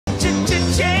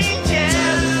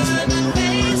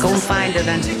find her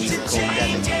then.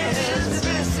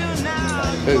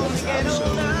 Who?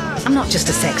 I'm not just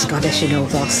a sex goddess, you know,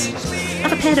 boss.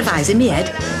 Have a pair of eyes in me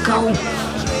head. Go.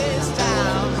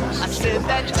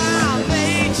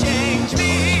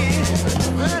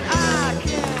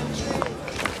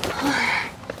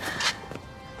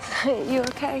 You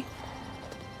okay?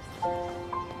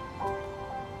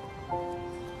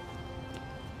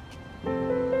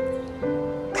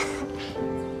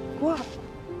 What?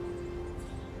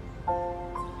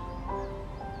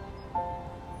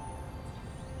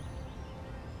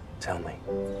 Tell me.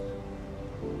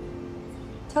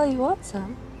 Tell you what,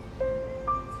 Sam?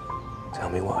 Tell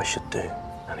me what I should do,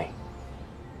 Annie.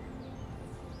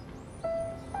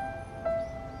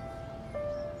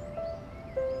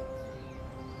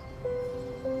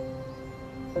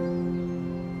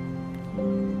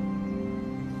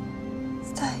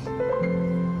 Stay.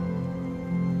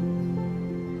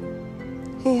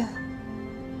 Here.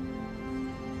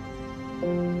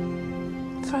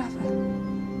 Forever.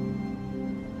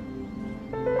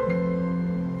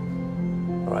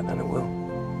 All right, then I will.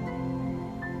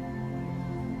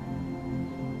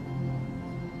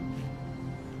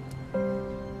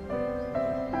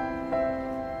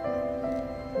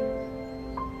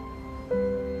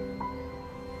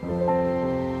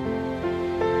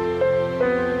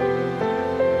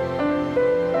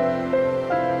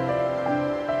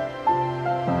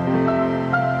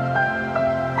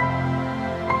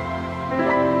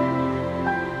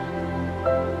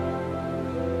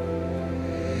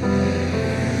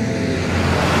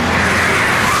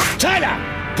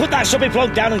 Put that subby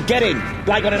plug down and get in.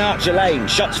 Like on an Archer Lane.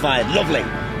 Shots fired. Lovely.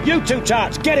 You two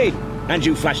tarts, get in. And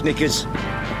you flash knickers.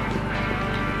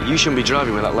 You shouldn't be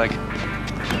driving with that leg.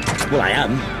 Well, I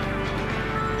am.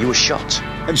 You were shot.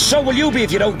 And so will you be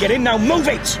if you don't get in. Now move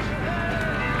it! It's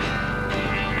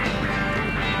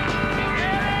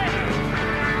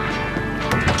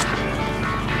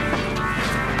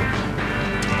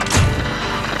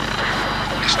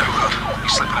no good.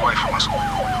 He's slipping away from us.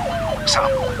 Sam.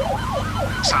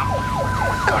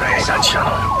 God, I hate that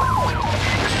channel.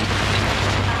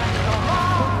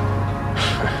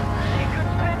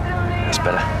 That's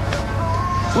better.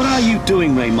 What are you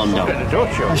doing, Raymondo?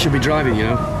 I should be driving, you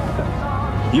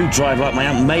know. You drive like my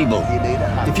Aunt Mabel.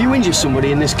 If you injure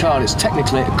somebody in this car, it's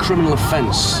technically a criminal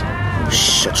offence.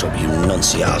 Shut up, you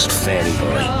noncy-arsed fairy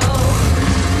boy.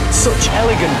 Such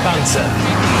elegant banter.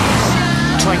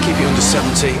 Try and keep it under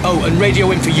 70. Oh, and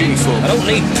radio in for uniform. I don't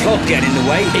need plug getting in the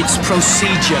way. It's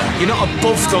procedure. You're not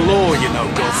above the law, you know,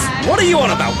 Guff. What are you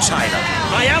on about, Tyler?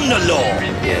 I am the law.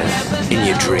 Yeah, in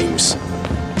your dreams.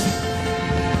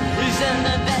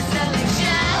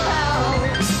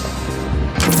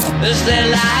 Is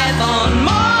there life on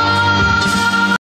Mars?